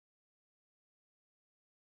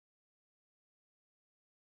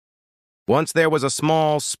Once there was a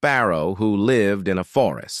small sparrow who lived in a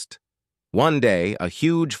forest. One day, a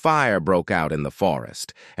huge fire broke out in the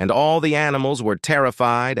forest, and all the animals were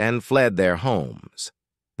terrified and fled their homes.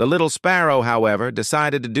 The little sparrow, however,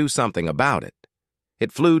 decided to do something about it.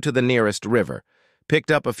 It flew to the nearest river, picked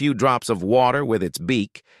up a few drops of water with its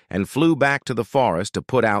beak, and flew back to the forest to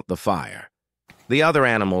put out the fire. The other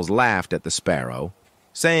animals laughed at the sparrow,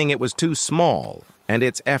 saying it was too small and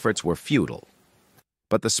its efforts were futile.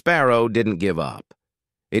 But the sparrow didn't give up.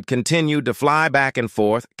 It continued to fly back and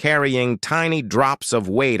forth, carrying tiny drops of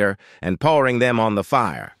water and pouring them on the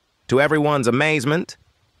fire. To everyone's amazement,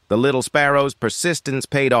 the little sparrow's persistence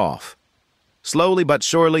paid off. Slowly but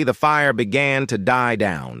surely, the fire began to die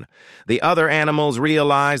down. The other animals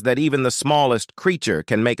realized that even the smallest creature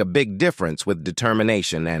can make a big difference with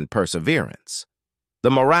determination and perseverance.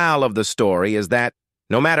 The morale of the story is that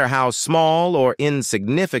no matter how small or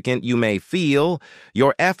insignificant you may feel,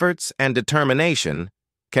 your efforts and determination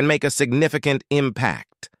can make a significant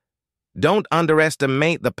impact. Don't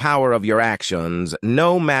underestimate the power of your actions,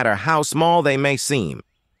 no matter how small they may seem.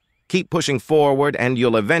 Keep pushing forward and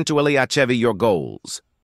you'll eventually achieve your goals.